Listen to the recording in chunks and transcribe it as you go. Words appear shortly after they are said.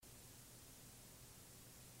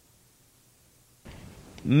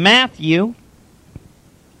Matthew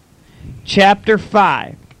chapter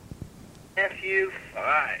 5. Matthew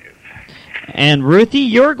 5. And Ruthie,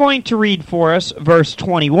 you're going to read for us verse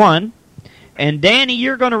 21. And Danny,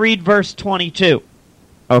 you're going to read verse 22.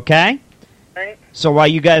 Okay? Right. So while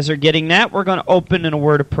you guys are getting that, we're going to open in a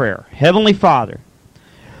word of prayer. Heavenly Father,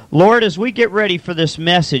 Lord, as we get ready for this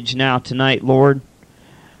message now tonight, Lord,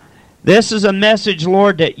 this is a message,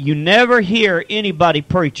 Lord, that you never hear anybody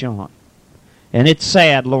preach on. And it's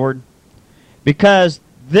sad, Lord, because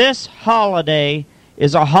this holiday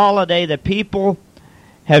is a holiday that people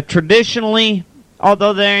have traditionally,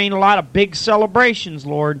 although there ain't a lot of big celebrations,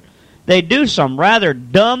 Lord, they do some rather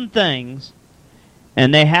dumb things,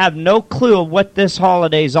 and they have no clue of what this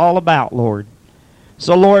holiday is all about, Lord.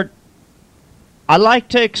 So, Lord, I'd like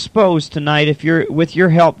to expose tonight, if you're with your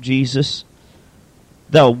help, Jesus,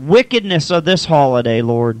 the wickedness of this holiday,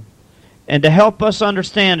 Lord, and to help us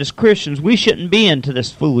understand as Christians we shouldn't be into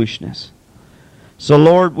this foolishness. So,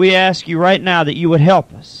 Lord, we ask you right now that you would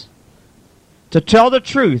help us to tell the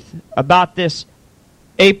truth about this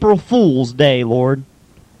April Fool's Day, Lord,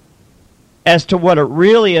 as to what it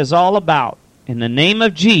really is all about. In the name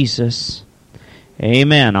of Jesus,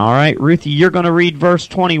 amen. All right, Ruthie, you're going to read verse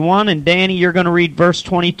 21, and Danny, you're going to read verse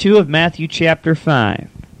 22 of Matthew chapter 5.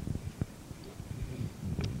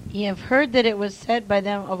 Ye have heard that it was said by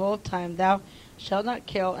them of old time, Thou shalt not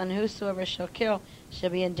kill, and whosoever shall kill shall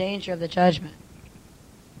be in danger of the judgment.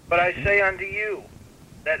 But I say unto you,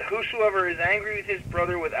 that whosoever is angry with his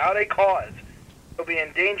brother without a cause shall be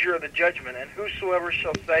in danger of the judgment, and whosoever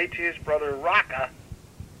shall say to his brother, Raca,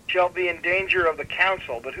 shall be in danger of the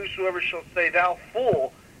council, but whosoever shall say, Thou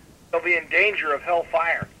fool, shall be in danger of hell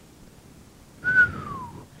fire.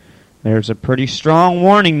 There's a pretty strong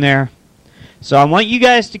warning there. So I want you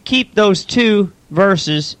guys to keep those two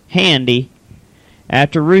verses handy.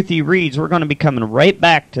 After Ruthie reads, we're going to be coming right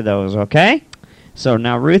back to those, okay? So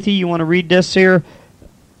now, Ruthie, you want to read this here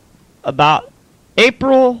about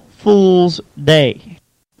April Fool's Day.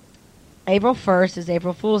 April 1st is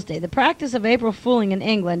April Fool's Day. The practice of April fooling in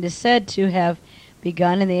England is said to have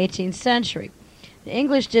begun in the 18th century. The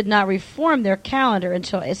English did not reform their calendar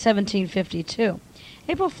until 1752.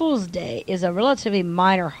 April Fool's Day is a relatively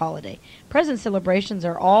minor holiday. Present celebrations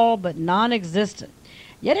are all but non-existent.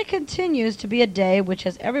 Yet it continues to be a day which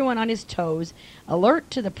has everyone on his toes, alert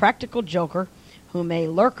to the practical joker who may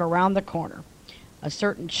lurk around the corner. A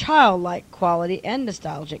certain childlike quality and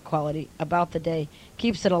nostalgic quality about the day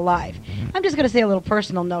keeps it alive. I'm just going to say a little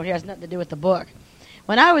personal note here. It has nothing to do with the book.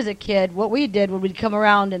 When I was a kid, what we did when we'd come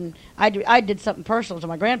around, and I did something personal to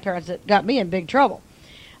my grandparents that got me in big trouble.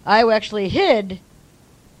 I actually hid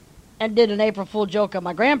and did an April Fool joke on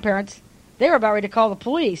my grandparents. They were about ready to call the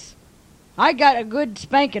police. I got a good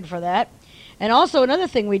spanking for that. And also another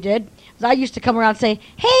thing we did was I used to come around and say,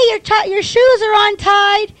 hey, your shoes are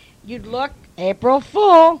untied. You'd look, April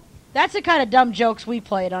Fool. That's the kind of dumb jokes we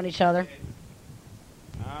played on each other.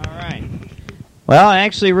 All right. Well,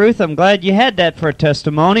 actually, Ruth, I'm glad you had that for a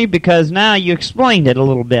testimony, because now you explained it a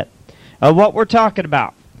little bit of what we're talking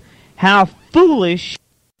about. How foolish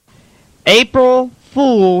April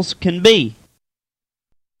Fools can be.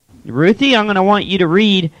 Ruthie, I'm going to want you to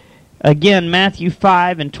read again Matthew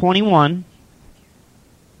 5 and 21.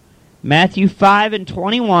 Matthew 5 and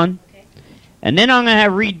 21. Okay. And then I'm going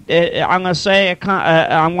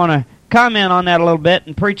to comment on that a little bit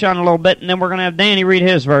and preach on it a little bit, and then we're going to have Danny read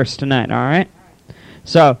his verse tonight, all right?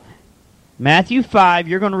 So, Matthew 5,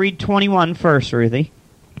 you're going to read 21 first, Ruthie.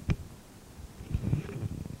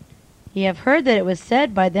 Ye have heard that it was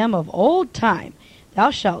said by them of old time, Thou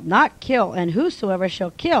shalt not kill, and whosoever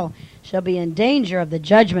shall kill shall be in danger of the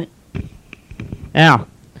judgment. Now,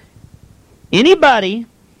 anybody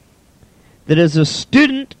that is a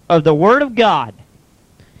student of the Word of God,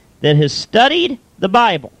 that has studied the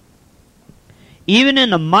Bible, even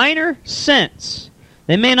in a minor sense,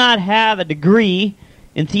 they may not have a degree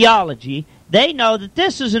in theology, they know that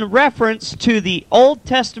this is in reference to the Old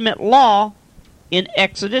Testament law in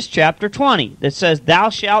Exodus chapter 20 that says, Thou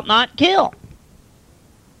shalt not kill.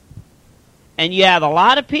 And you have a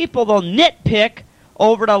lot of people, they'll nitpick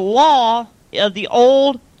over the law of the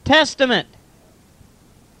Old Testament.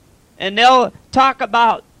 And they'll talk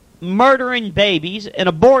about murdering babies and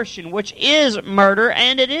abortion, which is murder,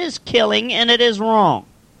 and it is killing, and it is wrong.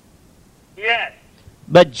 Yes.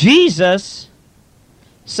 But Jesus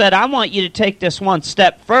said, I want you to take this one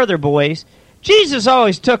step further, boys. Jesus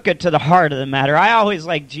always took it to the heart of the matter. I always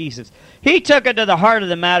like Jesus. He took it to the heart of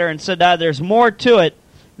the matter and said, there's more to it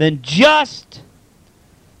than just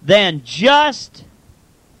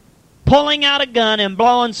pulling out a gun and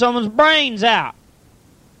blowing someone's brains out.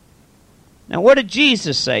 Now, what did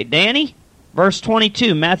Jesus say, Danny? Verse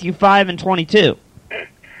 22, Matthew 5 and 22.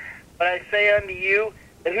 But I say unto you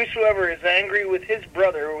that whosoever is angry with his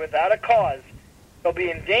brother without a cause shall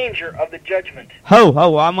be in danger of the judgment. I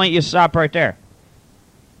want you to stop right there.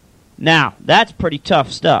 Now, that's pretty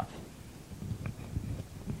tough stuff.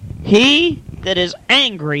 He that is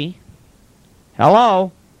angry,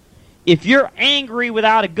 if you're angry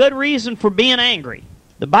without a good reason for being angry,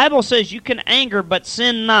 the Bible says you can anger but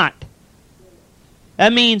sin not.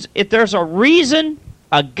 That means if there's a reason,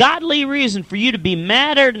 a godly reason for you to be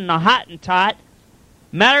madder than a Hottentot,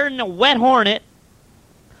 madder than a wet hornet,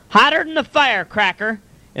 hotter than a firecracker,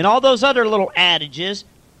 and all those other little adages,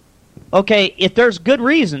 okay, if there's good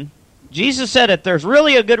reason, Jesus said if there's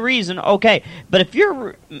really a good reason, okay. But if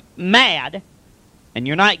you're mad, and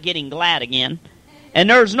you're not getting glad again, and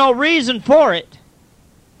there's no reason for it,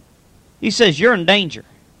 he says you're in danger.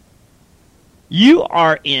 You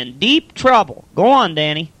are in deep trouble. Go on,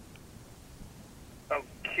 Danny.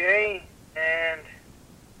 Okay, and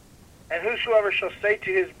whosoever shall say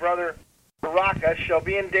to his brother, Raka, shall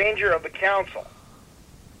be in danger of the council.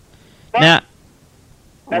 But now,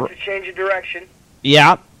 that's a change of direction.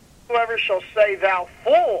 Yeah. Whoever shall say, thou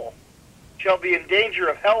fool, shall be in danger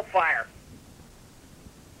of hellfire.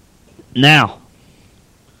 Now,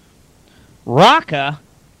 Raka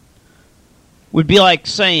would be like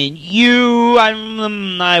saying,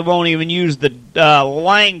 I won't even use the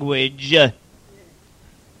language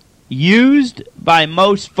used by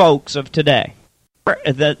most folks of today.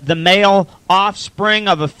 The male offspring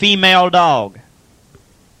of a female dog.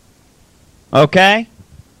 Okay?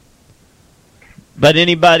 But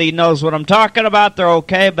anybody knows what I'm talking about, they're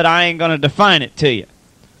okay, but I ain't going to define it to you.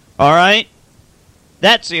 All right?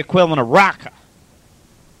 That's the equivalent of Raka.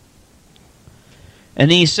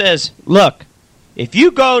 And he says, look, if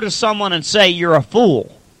you go to someone and say you're a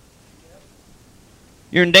fool,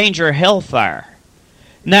 you're in danger of hellfire.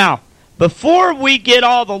 Now, before we get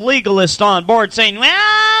all the legalists on board saying,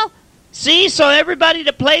 well, see, so everybody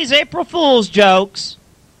that plays April Fool's jokes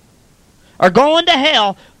are going to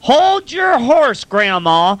hell, hold your horse,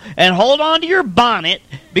 Grandma, and hold on to your bonnet,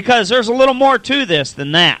 because there's a little more to this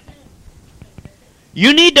than that.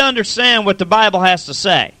 You need to understand what the Bible has to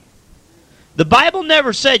say. The Bible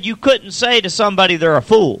never said you couldn't say to somebody they're a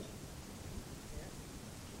fool.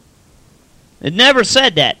 It never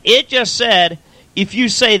said that. It just said, if you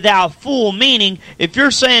say thou fool, meaning if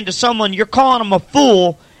you're saying to someone you're calling them a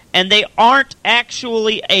fool, and they aren't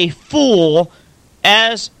actually a fool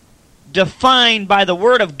as defined by the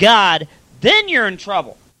Word of God, then you're in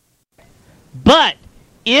trouble. But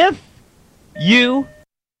if you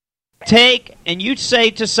take and you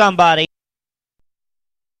say to somebody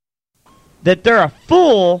that they're a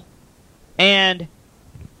fool and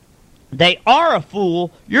they are a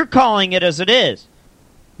fool, you're calling it as it is.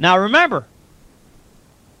 Now remember,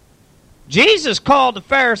 Jesus called the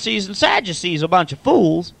Pharisees and Sadducees a bunch of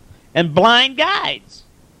fools and blind guides.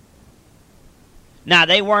 Now,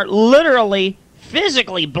 they weren't literally,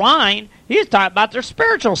 physically blind. He was talking about their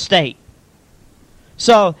spiritual state.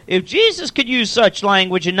 So, if Jesus could use such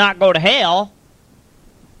language and not go to hell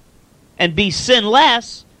and be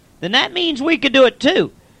sinless, then that means we could do it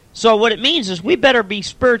too. So what it means is we better be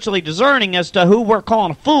spiritually discerning as to who we're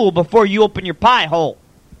calling a fool before you open your pie hole.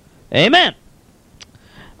 Amen.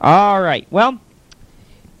 All right. Well,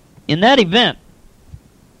 in that event,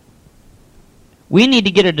 we need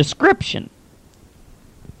to get a description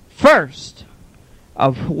first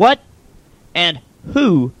of what and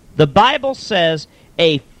who the Bible says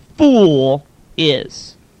a fool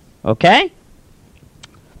is. Okay?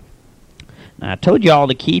 Now, I told you all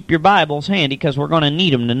to keep your Bibles handy because we're going to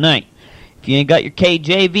need them tonight. If you ain't got your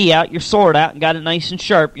KJV out, your sword out, and got it nice and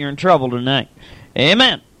sharp, you're in trouble tonight.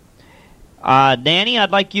 Amen. Danny,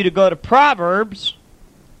 I'd like you to go to Proverbs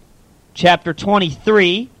chapter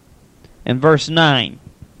 23 and verse 9.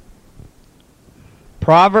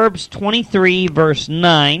 Proverbs 23, verse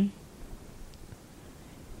 9.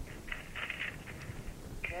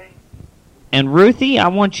 Okay. And Ruthie, I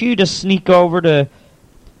want you to sneak over to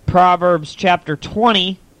Proverbs chapter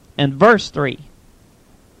 20 and verse 3.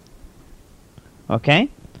 Okay?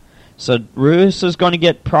 So Ruth is going to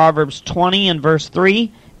get Proverbs 20 and verse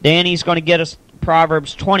 3. Danny's going to get us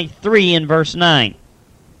Proverbs 23 and verse 9.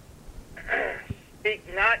 Speak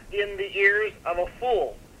not in the ears of a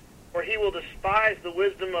fool, for he will despise the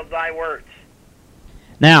wisdom of thy words.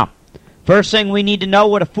 Now, first thing we need to know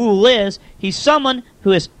what a fool is. He's someone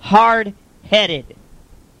who is hard-headed.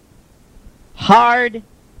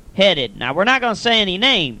 Hard-headed. Now, we're not going to say any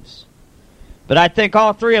names, but I think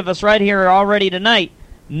all three of us right here already tonight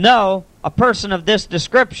know a person of this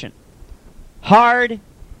description.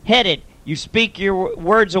 hard-headed. You speak your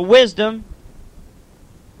words of wisdom,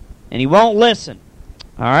 and he won't listen.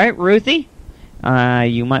 All right, Ruthie,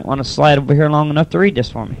 you might want to slide over here long enough to read this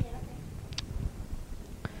for me.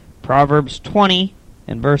 Proverbs 20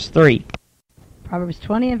 and verse 3. Proverbs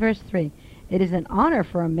 20 and verse 3. It is an honor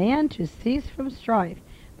for a man to cease from strife,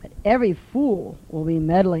 but every fool will be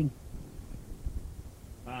meddling.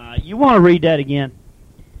 You want to read that again?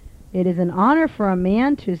 It is an honor for a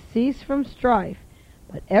man to cease from strife,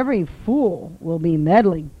 but every fool will be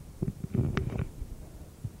meddling.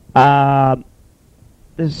 The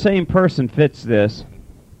same person fits this.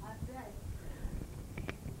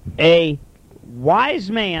 A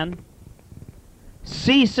wise man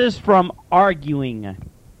ceases from arguing.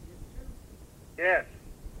 Yes.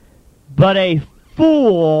 But a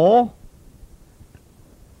fool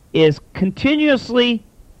is continuously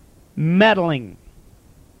meddling.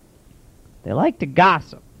 They like to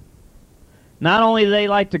gossip. Not only do they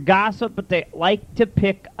like to gossip, but they like to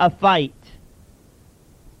pick a fight.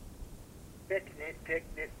 Nitpick.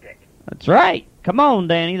 That's right. Come on,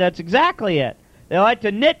 Danny. That's exactly it. They like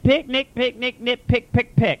to nitpick.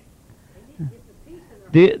 Pick.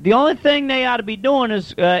 The only thing they ought to be doing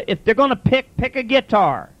is, if they're going to pick a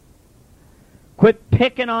guitar. Quit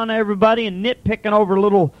picking on everybody and nitpicking over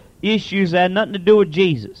little issues that had nothing to do with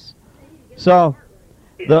Jesus. So,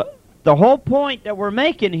 the whole point that we're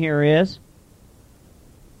making here is,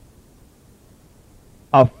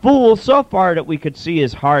 a fool so far that we could see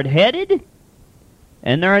is hard-headed,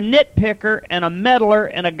 and they're a nitpicker and a meddler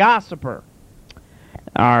and a gossiper.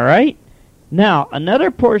 All right? Now, another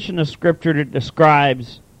portion of Scripture that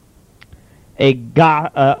describes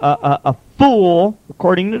a fool,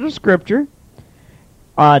 according to the Scripture,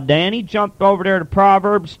 Danny jumped over there to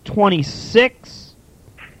Proverbs 26,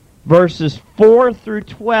 verses 4 through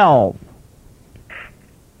 12.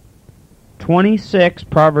 26,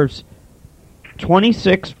 Proverbs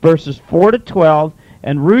 26, verses 4 to 12.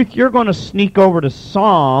 And Ruth, you're going to sneak over to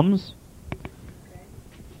Psalms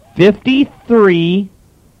 53,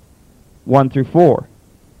 1 through 4.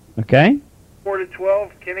 Okay? 4 to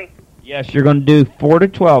 12, Kenny? Yes, you're going to do 4 to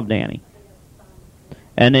 12, Danny.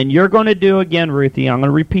 And then you're going to do again, Ruthie, I'm going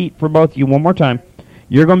to repeat for both of you one more time.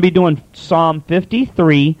 You're going to be doing Psalm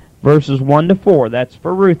 53, verses 1 to 4. That's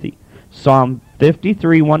for Ruthie. Psalm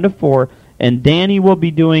 53, 1 to 4. And Danny will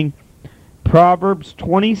be doing Proverbs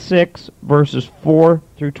 26, verses 4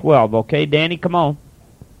 through 12. Okay, Danny, come on.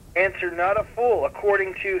 Answer not a fool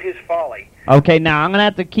according to his folly. Okay, now I'm going to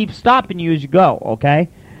have to keep stopping you as you go, okay?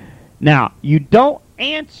 Now, you don't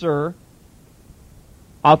answer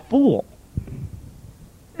a fool.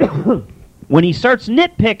 When he starts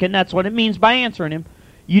nitpicking, that's what it means by answering him.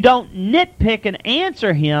 You don't nitpick and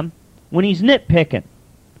answer him when he's nitpicking,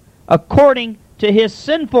 according to his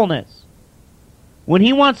sinfulness. When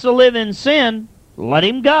he wants to live in sin, let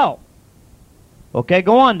him go. Okay,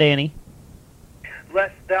 go on, Danny.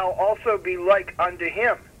 Lest thou also be like unto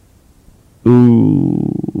him.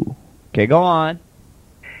 Ooh. Okay, go on.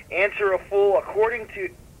 Answer a fool according to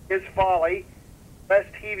his folly, lest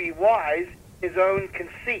he be wise, his own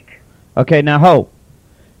conceit. Okay, now ho.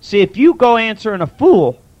 See, if you go answering a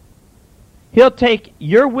fool, he'll take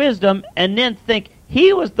your wisdom and then think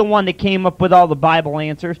he was the one that came up with all the Bible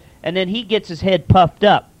answers, and then he gets his head puffed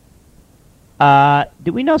up.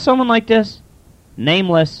 Do we know someone like this?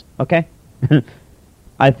 Nameless, okay?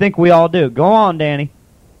 I think we all do. Go on, Danny.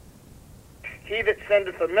 He that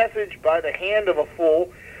sendeth a message by the hand of a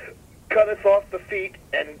fool cutteth off the feet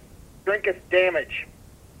and drinketh damage.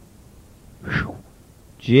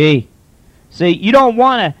 Gee. See, you don't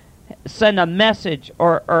want to send a message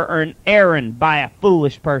or an errand by a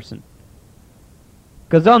foolish person,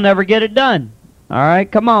 because they'll never get it done. All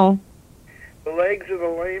right, come on. The legs of the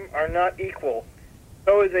lame are not equal.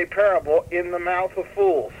 So is a parable in the mouth of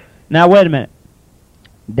fools. Now, wait a minute.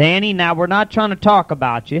 Danny, now we're not trying to talk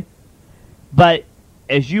about you, but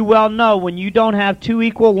as you well know, when you don't have two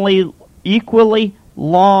equally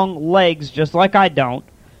long legs, just like I don't,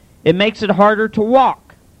 it makes it harder to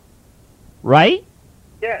walk. Right?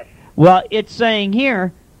 Yes. Well, it's saying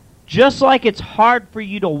here, just like it's hard for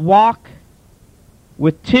you to walk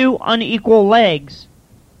with two unequal legs,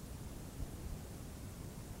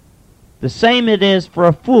 the same it is for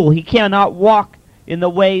a fool. He cannot walk in the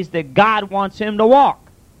ways that God wants him to walk,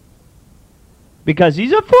 because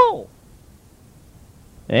he's a fool.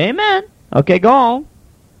 Amen. Okay, go on.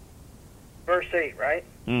 Verse 8, right?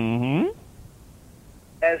 Mm-hmm.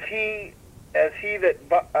 As he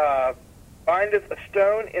that bindeth a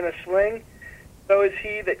stone in a sling, so is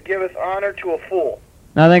he that giveth honor to a fool.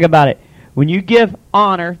 Now think about it. When you give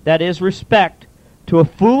honor, that is respect, to a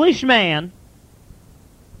foolish man,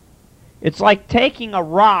 It's like taking a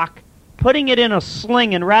rock, putting it in a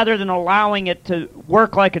sling, and rather than allowing it to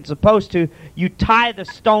work like it's supposed to, you tie the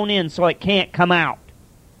stone in so it can't come out.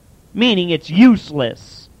 Meaning it's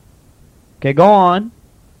useless. Okay, go on.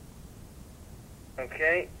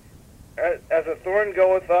 Okay. As a thorn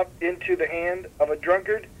goeth up into the hand of a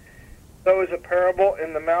drunkard, so is a parable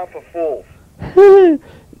in the mouth of fools.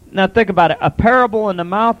 Now think about it. A parable in the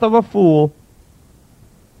mouth of a fool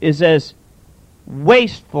is as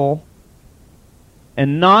wasteful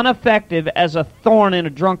and non-effective as a thorn in a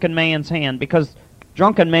drunken man's hand, because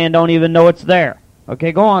drunken man don't even know it's there.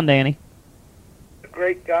 Okay, go on, Danny. The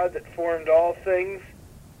great God that formed all things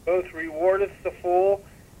both rewardeth the fool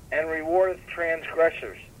and rewardeth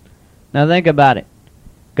transgressors. Now think about it.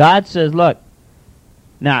 God says, look,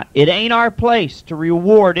 now, it ain't our place to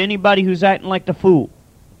reward anybody who's acting like the fool.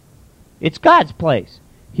 It's God's place.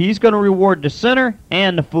 He's going to reward the sinner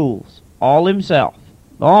and the fools, all himself.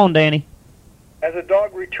 Go on, Danny. As a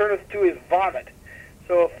dog returneth to his vomit,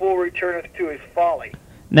 so a fool returneth to his folly.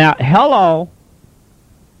 Now, hello,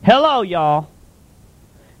 y'all.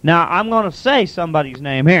 Now, I'm going to say somebody's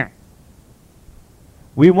name here.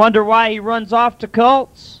 We wonder why he runs off to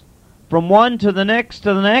cults, from one to the next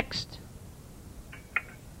to the next.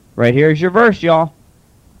 Right here's your verse, y'all.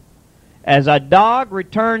 As a dog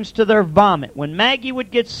returns to their vomit. When Maggie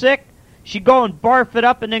would get sick, she'd go and barf it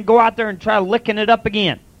up and then go out there and try licking it up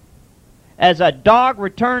again. As a dog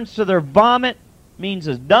returns to their vomit, means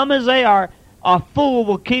as dumb as they are, a fool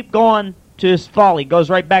will keep going to his folly. Goes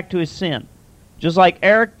right back to his sin. Just like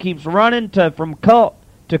Eric keeps running from cult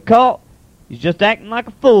to cult. He's just acting like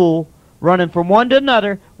a fool, running from one to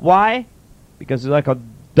another. Why? Because he's like a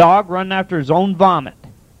dog running after his own vomit.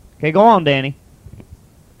 Okay, go on, Danny.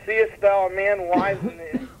 Seest thou a man wise in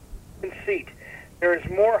his conceit? There is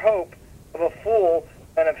more hope of a fool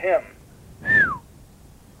than of him.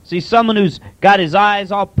 See, someone who's got his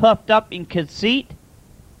eyes all puffed up in conceit,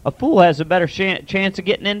 a fool has a better chance of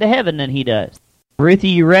getting into heaven than he does. Ruthie,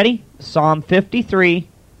 you ready? Psalm 53,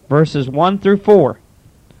 verses 1 through 4.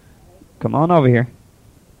 Come on over here.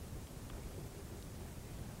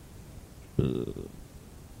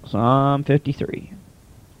 Psalm 53.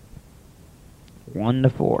 1 to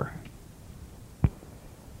 4.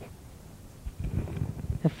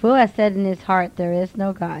 The fool hath said in his heart, There is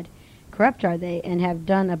no God. Corrupt are they, and have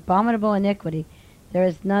done abominable iniquity. There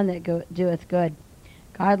is none that doeth good.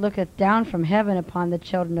 God looketh down from heaven upon the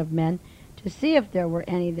children of men, to see if there were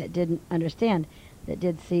any that didn't understand, that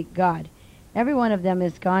did seek God. Every one of them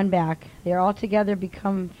is gone back. They are altogether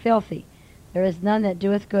become filthy. There is none that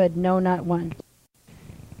doeth good, no, not one.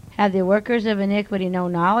 Have the workers of iniquity no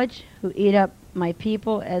knowledge, who eat up my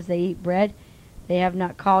people as they eat bread? They have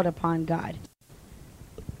not called upon God.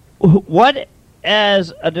 What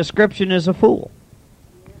as a description is a fool?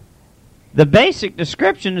 The basic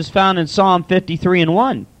description is found in Psalm 53 and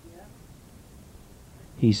 1.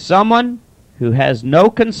 He's someone who has no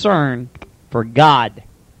concern for God,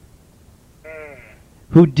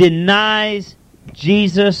 who denies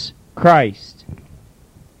Jesus Christ.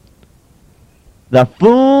 The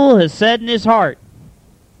fool has said in his heart,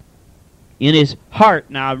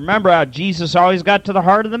 now remember how Jesus always got to the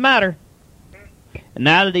heart of the matter. And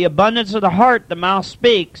out of the abundance of the heart, the mouth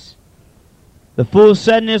speaks. The fool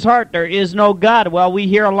said in his heart, there is no God. Well, we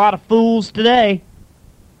hear a lot of fools today.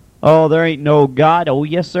 Oh, there ain't no God. Oh,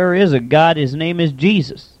 yes, there is a God. His name is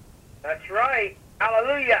Jesus. That's right.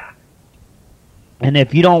 Hallelujah. And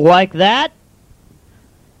if you don't like that,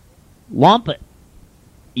 lump it.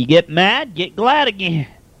 You get mad, get glad again.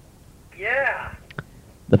 Yeah.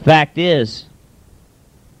 The fact is,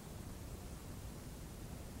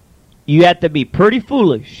 you have to be pretty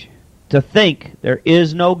foolish to think there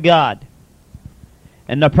is no God.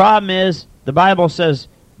 And the problem is, the Bible says,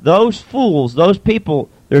 those fools, those people,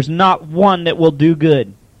 there's not one that will do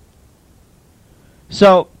good.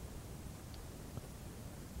 So,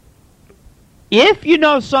 if you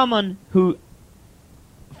know someone who,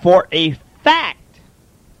 for a fact,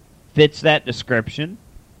 fits that description,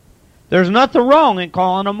 there's nothing wrong in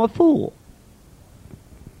calling them a fool.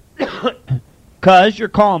 Because you're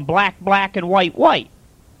calling black, black, and white, white.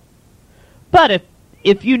 But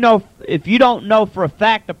if you don't know for a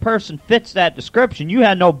fact a person fits that description, you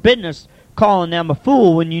have no business calling them a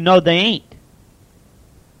fool when you know they ain't.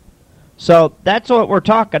 So that's what we're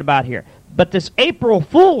talking about here. But this April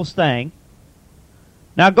Fool's thing,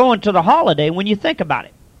 now going to the holiday, when you think about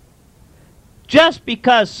it, just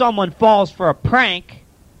because someone falls for a prank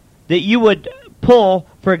that you would pull,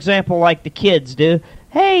 for example, like the kids do,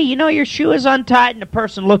 hey, you know, your shoe is untied, and the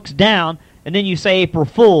person looks down, and then you say April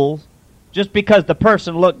Fool's, just because the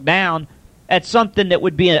person looked down at something that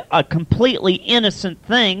would be a completely innocent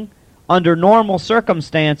thing under normal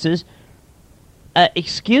circumstances,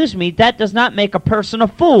 excuse me, that does not make a person a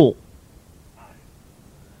fool.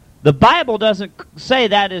 The Bible doesn't say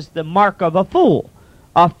that is the mark of a fool.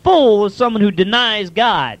 A fool is someone who denies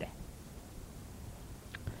God.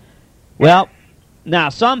 Well, now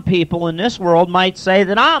some people in this world might say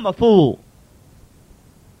that I'm a fool.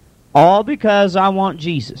 All because I want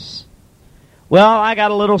Jesus. Well, I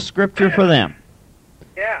got a little scripture for them.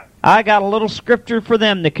 Yeah. I got a little scripture for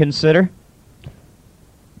them to consider.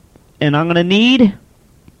 And I'm going to need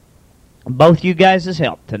both you guys'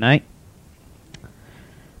 help tonight.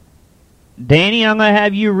 Danny, I'm going to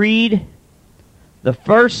have you read the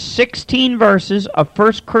first 16 verses of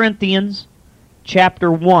 1 Corinthians chapter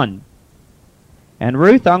 1. And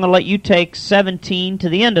Ruth, I'm going to let you take 17 to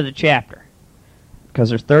the end of the chapter, because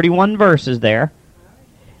there's 31 verses there.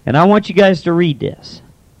 And I want you guys to read this.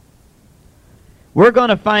 We're going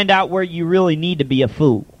to find out where you really need to be a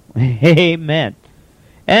fool. Amen.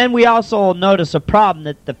 And we also notice a problem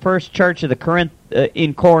that the first church of the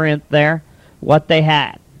in Corinth there, what they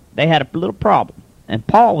had. They had a little problem. And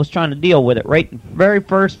Paul was trying to deal with it right very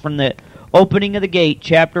first from the opening of the gate,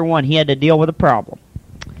 chapter 1. He had to deal with a problem.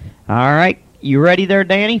 All right. You ready there,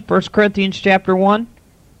 Danny? 1 Corinthians chapter 1?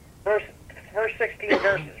 First 16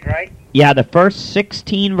 verses, right? Yeah, the first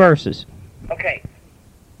 16 verses. Okay.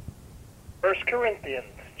 1 Corinthians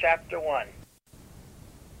chapter 1.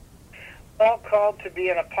 Paul, called to be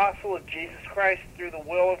an apostle of Jesus Christ through the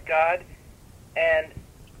will of God, and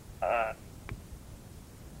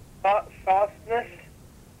Sosthenes,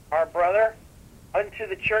 our brother, unto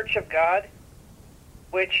the church of God,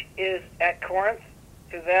 which is at Corinth,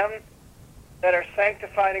 to them that are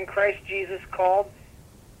sanctified in Christ Jesus, called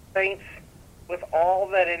saints, with all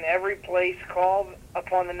that in every place call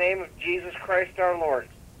upon the name of Jesus Christ our Lord,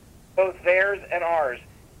 both theirs and ours.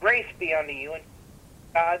 Grace be unto you and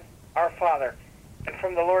God our Father, and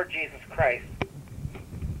from the Lord Jesus Christ.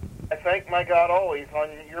 I thank my God always on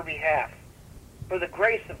your behalf for the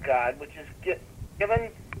grace of God which is given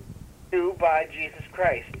you by Jesus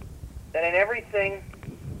Christ, that in everything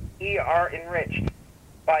ye are enriched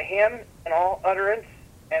by him in all utterance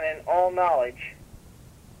and in all knowledge,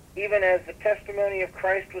 even as the testimony of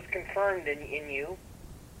Christ was confirmed in you,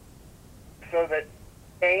 so that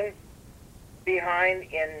came behind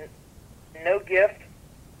in no gift,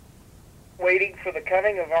 waiting for the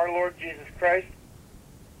coming of our Lord Jesus Christ,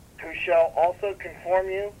 who shall also conform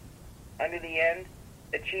you unto the end,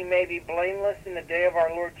 that ye may be blameless in the day of our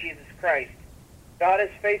Lord Jesus Christ. God is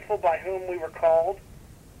faithful, by whom we were called,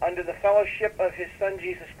 unto the fellowship of his Son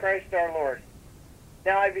Jesus Christ our Lord.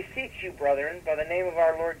 Now I beseech you, brethren, by the name of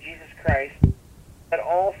our Lord Jesus Christ, that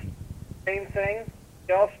all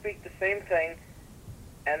speak the same thing,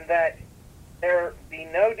 and that there be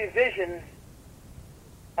no divisions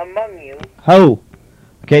among you.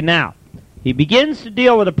 Okay, now, he begins to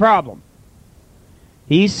deal with a problem.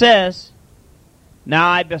 He says, now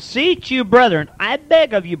I beseech you, brethren, I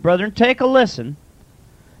beg of you, brethren, take a listen,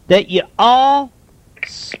 that you all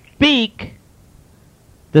speak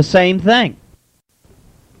the same thing.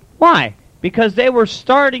 Why? Because they were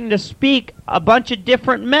starting to speak a bunch of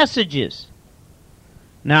different messages.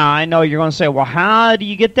 Now, I know you're going to say, well, how do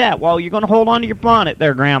you get that? Well, you're going to hold on to your bonnet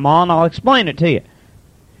there, Grandma, and I'll explain it to you.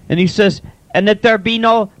 And he says, and that there be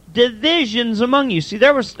no divisions among you. See,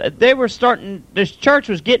 this church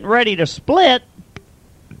was getting ready to split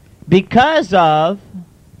because of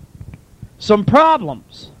some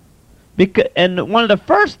problems. And one of the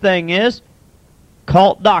first thing is,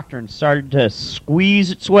 cult doctrine started to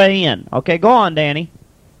squeeze its way in. Okay, go on, Danny.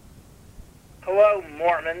 Hello,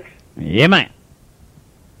 Mormons. Yeah, man.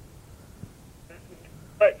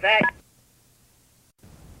 But that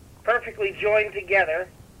perfectly joined together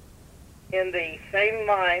in the same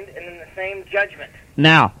mind and in the same judgment.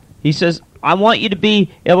 Now, he says, I want you to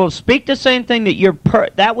be able to speak the same thing,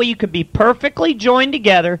 that that way you could be perfectly joined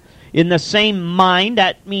together in the same mind.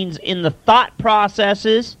 That means in the thought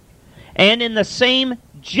processes and in the same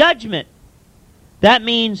judgment. That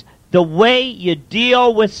means the way you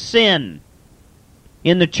deal with sin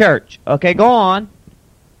in the church. Okay, go on.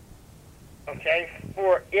 Okay,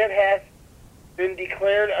 for it hath been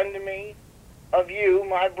declared unto me of you,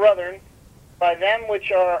 my brethren, by them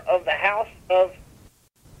which are of the house of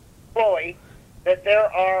Chloe, that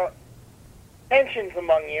there are tensions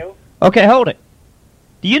among you. Okay, hold it.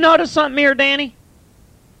 Do you notice something here, Danny?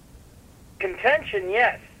 Contention,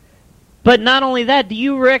 yes. But not only that, do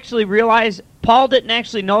you actually realize Paul didn't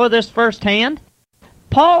actually know this firsthand?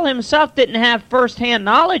 Paul himself didn't have firsthand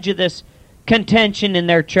knowledge of this contention in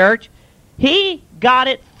their church. He got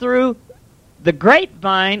it through the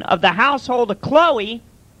grapevine of the household of Chloe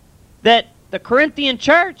that the Corinthian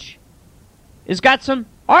church has got some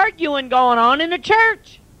arguing going on in the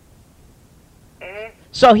church. Mm-hmm.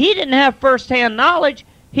 So he didn't have first-hand knowledge.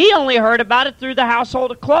 He only heard about it through the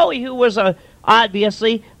household of Chloe, who was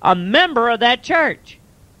obviously a member of that church.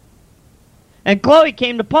 And Chloe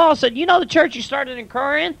came to Paul and said, you know the church you started in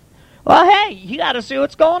Corinth? Well, hey, you got to see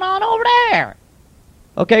what's going on over there.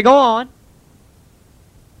 Okay, go on.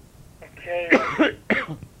 Okay.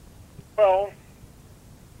 Well,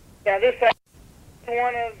 now this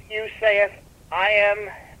one of you saith, I am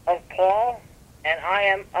of Paul, and I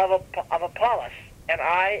am of Apollos, and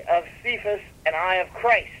I of Cephas, and I of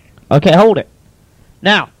Christ. Okay, hold it.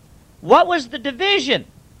 Now, what was the division?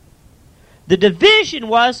 The division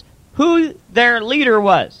was who their leader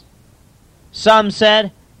was. Some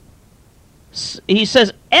said, he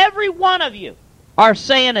says, every one of you are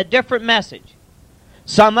saying a different message.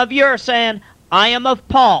 Some of you are saying, I am of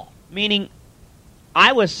Paul, meaning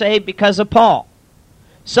I was saved because of Paul.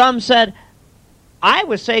 Some said, I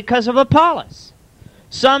was saved because of Apollos.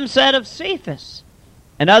 Some said of Cephas.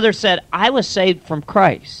 And others said, I was saved from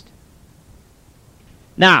Christ.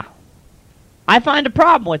 Now, I find a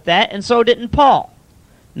problem with that, and so didn't Paul.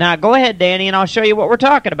 Now, go ahead, Danny, and I'll show you what we're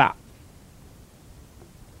talking about.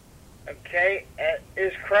 Okay,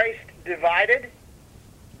 is Christ divided?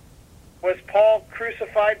 Was Paul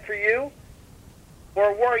crucified for you?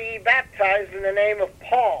 Or were ye baptized in the name of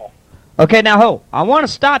Paul? Okay, now, I want to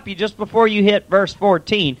stop you just before you hit verse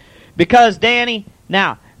 14. Because, Danny,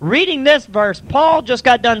 now, reading this verse, Paul just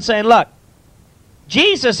got done saying, look,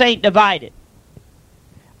 Jesus ain't divided.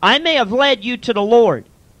 I may have led you to the Lord.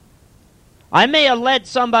 I may have led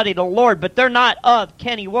somebody to the Lord, but they're not of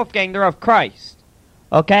Kenny Wolfgang, they're of Christ.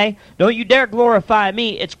 Okay? Don't you dare glorify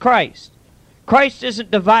me, it's Christ. Christ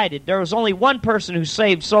isn't divided. There was only one person who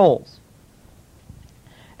saved souls.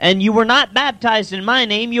 And you were not baptized in my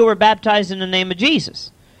name, you were baptized in the name of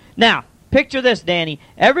Jesus. Now, picture this, Danny.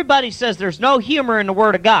 Everybody says there's no humor in the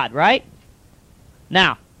Word of God, right?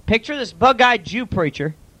 Now, picture this bug-eyed Jew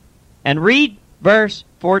preacher and read verse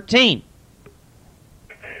 14.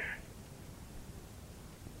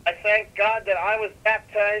 I thank God that I was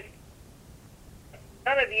baptized,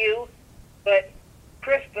 none of you, but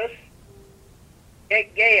Crispus,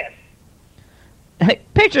 Gaius.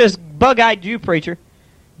 Picture this bug-eyed Jew preacher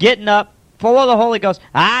getting up, full of the Holy Ghost.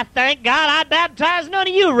 I thank God I baptized none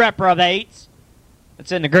of you reprobates.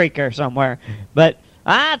 It's in the Greek there somewhere. But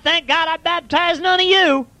I thank God I baptized none of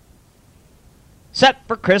you, except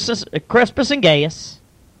for Crispus and Gaius.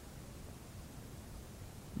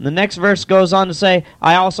 The next verse goes on to say,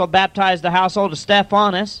 I also baptized the household of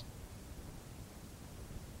Stephanas.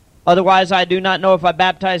 Otherwise, I do not know if I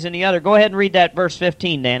baptize any other. Go ahead and read that verse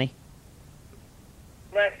 15, Danny.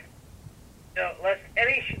 Lest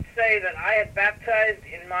any should say that I had baptized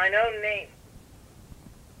in mine own name.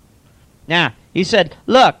 Now, he said,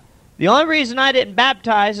 look, the only reason I didn't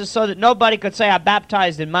baptize is so that nobody could say I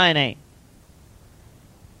baptized in my name.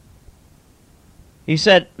 He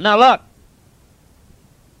said, now look,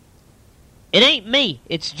 it ain't me,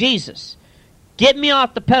 it's Jesus. Get me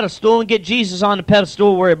off the pedestal and get Jesus on the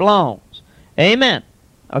pedestal where he belongs. Amen.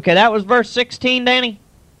 Okay, that was verse 16, Danny?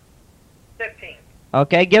 15.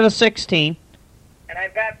 Okay, give us 16. And I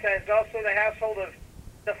baptized also the household of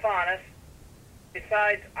Stephanas.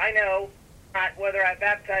 Besides, I know not whether I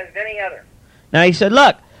baptized any other. Now he said,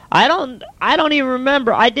 look, I don't even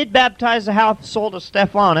remember. I did baptize the household of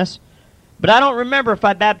Stephanas, but I don't remember if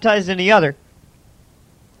I baptized any other.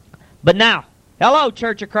 But now, hello,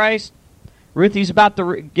 Church of Christ. Ruthie's about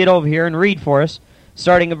to get over here and read for us,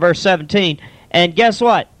 starting at verse 17. And guess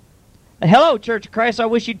what? Hello, Church of Christ. I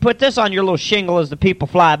wish you'd put this on your little shingle as the people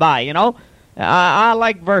fly by, you know. I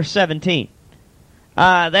like verse 17. They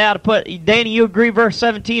ought to put, Danny, you agree verse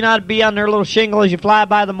 17 ought to be on their little shingle as you fly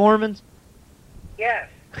by the Mormons? Yes.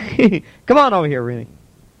 Come on over here, Ruthie.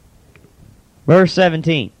 Verse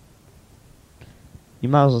 17. You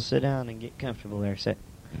might as well sit down and get comfortable there.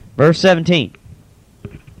 Verse 17.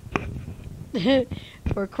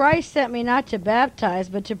 For Christ sent me not to baptize,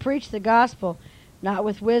 but to preach the gospel, not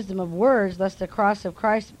with wisdom of words, lest the cross of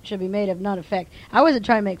Christ should be made of none effect. I wasn't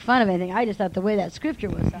trying to make fun of anything. I just thought the way that scripture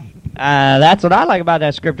was. That's what I like about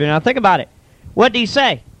that scripture. Now think about it. What did he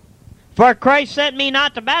say? For Christ sent me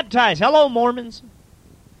not to baptize. Hello, Mormons.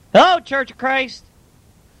 Hello, Church of Christ.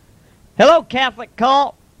 Hello, Catholic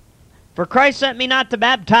cult. For Christ sent me not to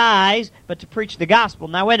baptize, but to preach the gospel.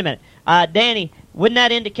 Now, wait a minute. Danny, wouldn't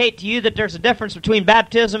that indicate to you that there's a difference between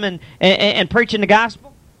baptism and preaching the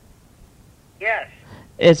gospel? Yes.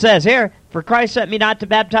 it says here, for Christ sent me not to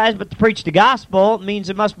baptize, but to preach the gospel. It means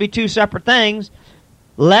it must be two separate things.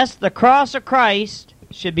 Lest the cross of Christ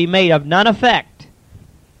should be made of none effect.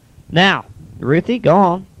 Now, Ruthie, go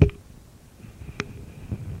on.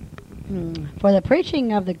 For the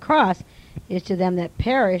preaching of the cross is to them that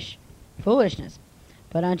perish foolishness,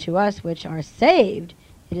 but unto us which are saved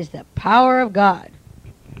it is the power of God.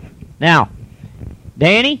 Now,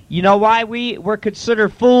 Danny, you know why we were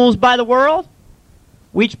considered fools by the world?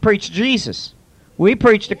 We preach Jesus. We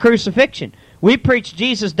preach the crucifixion. We preach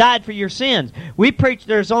Jesus died for your sins. We preach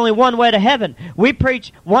there's only one way to heaven. We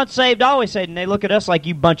preach once saved, always saved. And they look at us like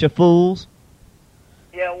you bunch of fools.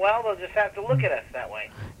 Yeah, well, they'll just have to look at us that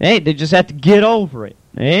way. Hey, they just have to get over it.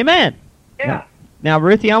 Amen. Yeah. Now,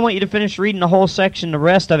 Ruthie, I want you to finish reading the whole section, the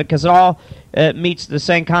rest of it, because it all meets the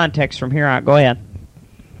same context from here on. Go ahead.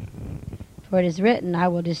 For it is written, I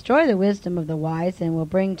will destroy the wisdom of the wise, and will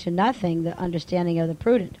bring to nothing the understanding of the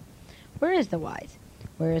prudent. Where is the wise?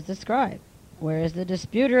 Where is the scribe? Where is the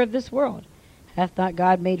disputer of this world? Hath not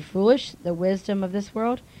God made foolish the wisdom of this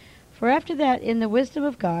world? For after that, in the wisdom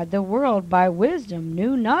of God, the world by wisdom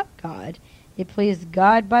knew not God. It pleased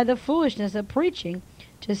God by the foolishness of preaching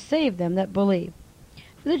to save them that believe.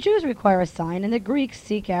 For the Jews require a sign, and the Greeks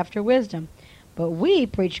seek after wisdom. But we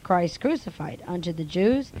preach Christ crucified, unto the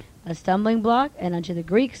Jews a stumbling block, and unto the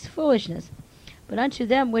Greeks foolishness. But unto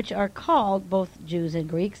them which are called, both Jews and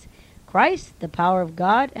Greeks, Christ the power of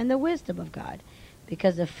God and the wisdom of God.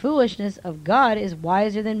 Because the foolishness of God is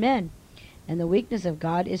wiser than men, and the weakness of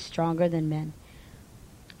God is stronger than men.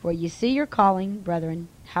 For ye see your calling, brethren,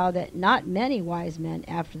 how that not many wise men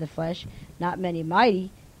after the flesh, not many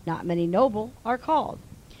mighty, not many noble, are called.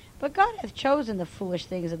 But God hath chosen the foolish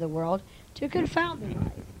things of the world to confound the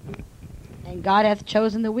wise. And God hath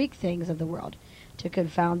chosen the weak things of the world to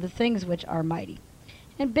confound the things which are mighty.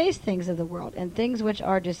 And base things of the world, and things which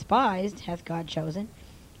are despised, hath God chosen,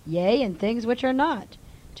 yea, and things which are not,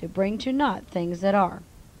 to bring to naught things that are,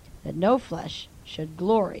 that no flesh should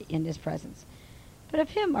glory in his presence. But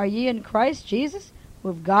of him are ye in Christ Jesus, who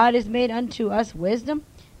of God is made unto us wisdom,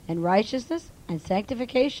 and righteousness, and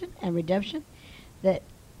sanctification, and redemption, that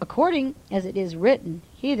according as it is written,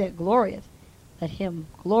 he that glorieth, let him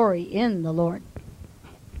glory in the Lord.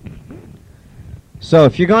 So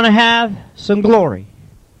if you're going to have some glory,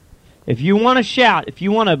 if you want to shout, if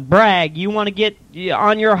you want to brag, you want to get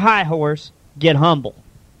on your high horse, get humble.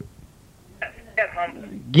 Get humble.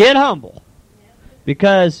 Get humble.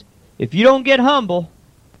 Because if you don't get humble,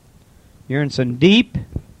 you're in some deep,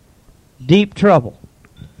 deep trouble.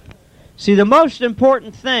 See, the most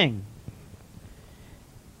important thing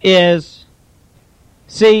is,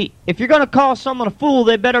 if you're going to call someone a fool,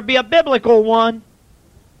 they better be a biblical one.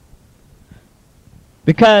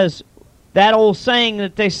 Because that old saying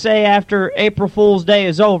that they say after April Fool's Day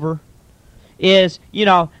is over is,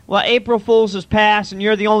 well, April Fool's is past and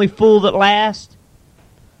you're the only fool that lasts.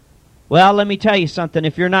 Well, let me tell you something.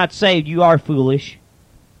 If you're not saved, you are foolish.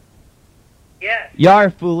 Yes. You are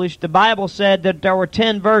foolish. The Bible said that there were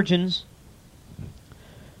 10 virgins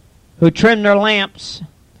who trimmed their lamps.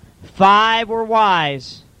 5 were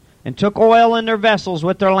wise and took oil in their vessels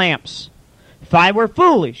with their lamps. 5 were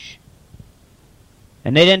foolish,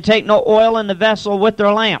 and they didn't take no oil in the vessel with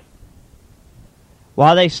their lamp.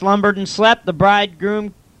 While they slumbered and slept, the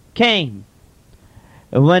bridegroom came.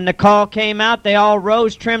 And when the call came out, they all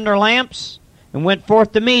rose, trimmed their lamps, and went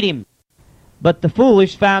forth to meet him. But the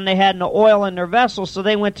foolish found they had no oil in their vessels, so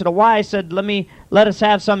they went to the wise, said, let us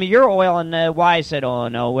have some of your oil. And the wise said, oh,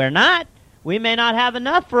 no, we're not. We may not have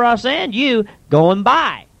enough for us and you. Go and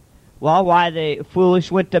buy. Well, while the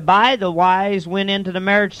foolish went to buy, the wise went into the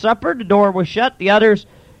marriage supper. The door was shut. The others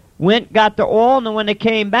went, got the oil, and then when they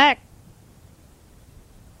came back,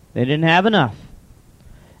 they didn't have enough.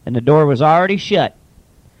 And the door was already shut.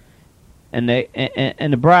 And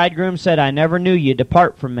the bridegroom said, I never knew you.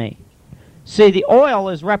 Depart from me. See, the oil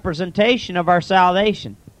is representation of our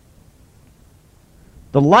salvation.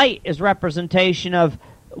 The light is representation of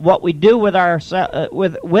what we do with our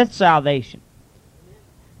with salvation.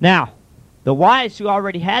 Now, the wise who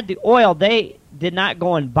already had the oil, they did not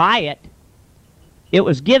go and buy it. It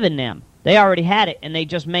was given them. They already had it, and they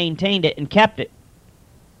just maintained it and kept it.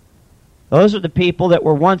 Those are the people that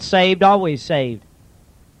were once saved, always saved.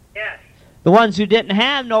 Yes. The ones who didn't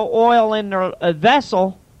have no oil in their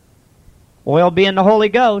vessel, oil being the Holy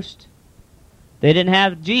Ghost, they didn't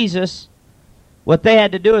have Jesus. What they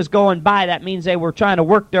had to do is go and buy. That means they were trying to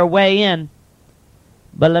work their way in.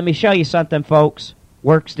 But let me show you something, folks.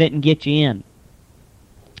 Works didn't get you in.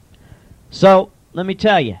 So, let me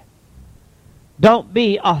tell you. Don't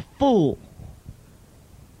be a fool.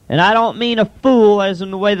 And I don't mean a fool as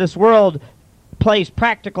in the way this world plays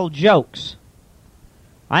practical jokes.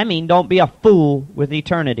 I mean don't be a fool with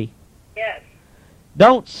eternity. Yes.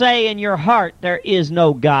 Don't say in your heart there is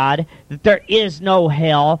no God, that there is no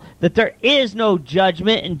hell, that there is no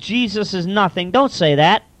judgment, and Jesus is nothing. Don't say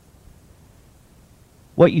that.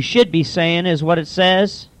 What you should be saying is what it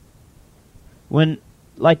says when,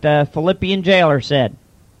 like the Philippian jailer said,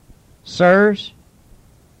 "Sirs,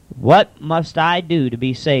 what must I do to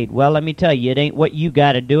be saved?" Well, let me tell you, it ain't what you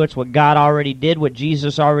got to do. It's what God already did, what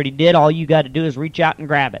Jesus already did. All you got to do is reach out and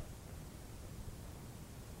grab it.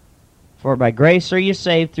 For by grace are you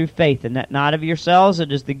saved through faith, and that not of yourselves,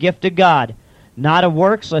 it is the gift of God, not of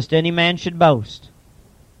works, lest any man should boast.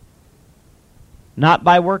 Not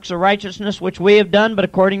by works of righteousness which we have done, but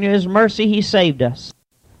according to his mercy he saved us.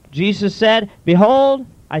 Jesus said, "Behold,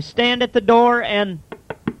 I stand at the door and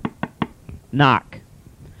knock.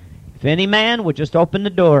 If any man would just open the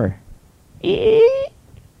door, I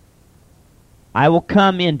will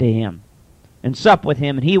come into him and sup with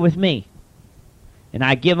him, and he with me. And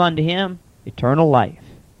I give unto him eternal life."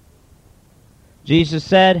 Jesus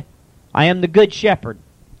said, "I am the good shepherd.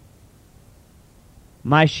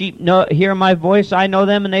 My sheep hear my voice, I know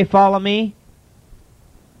them, and they follow me.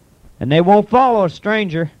 And they won't follow a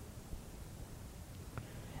stranger."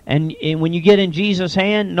 And when you get in Jesus'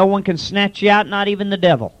 hand, no one can snatch you out, not even the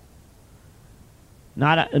devil.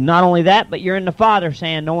 Not only that, but you're in the Father's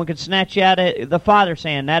hand. No one can snatch you out of the Father's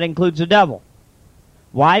hand. That includes the devil.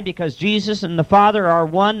 Why? Because Jesus and the Father are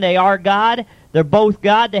one. They are God. They're both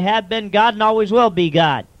God. They have been God and always will be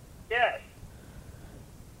God. Yes.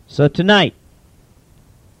 So tonight,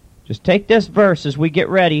 just take this verse as we get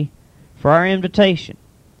ready for our invitation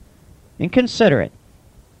and consider it.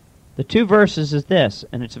 The two verses is this,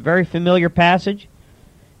 and it's a very familiar passage.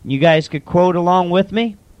 You guys could quote along with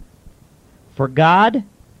me. "For God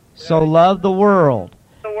so loved the world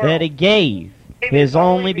that he gave his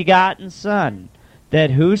only begotten Son,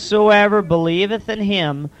 that whosoever believeth in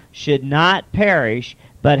him should not perish,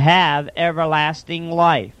 but have everlasting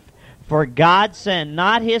life. For God sent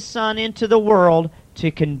not his Son into the world to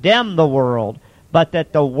condemn the world, but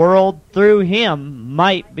that the world through him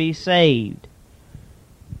might be saved."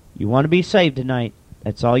 You want to be saved tonight.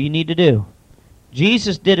 That's all you need to do.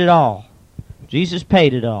 Jesus did it all. Jesus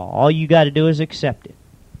paid it all. All you got to do is accept it.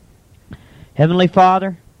 Heavenly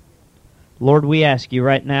Father, Lord, we ask you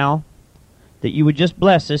right now that you would just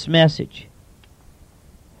bless this message.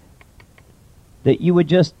 That you would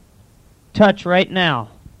just touch right now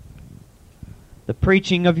the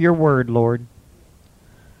preaching of your word, Lord.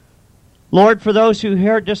 Lord, for those who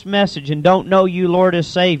heard this message and don't know you, Lord, as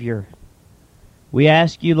Savior, we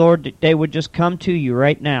ask you, Lord, that they would just come to you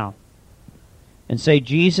right now and say,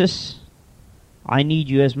 "Jesus, I need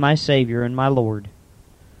you as my Savior and my Lord."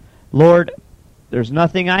 Lord, there's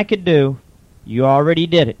nothing I could do. You already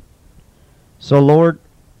did it. So, Lord,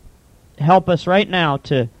 help us right now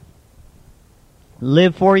to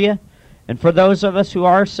live for you. And for those of us who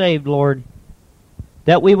are saved, Lord,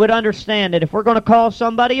 that we would understand that if we're going to call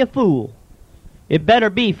somebody a fool, it better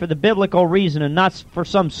be for the biblical reason and not for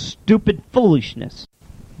some stupid foolishness.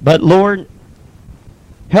 But, Lord,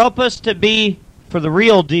 help us to be for the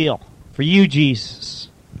real deal, for you, Jesus.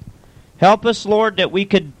 Help us, Lord, that we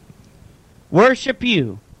could worship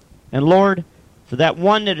you. And, Lord, for that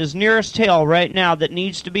one that is nearest hell right now that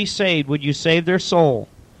needs to be saved, would you save their soul?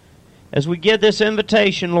 As we give this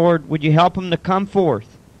invitation, Lord, would you help them to come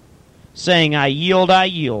forth, saying, "I yield, I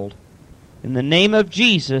yield." In the name of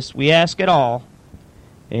Jesus, we ask it all.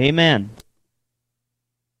 Amen.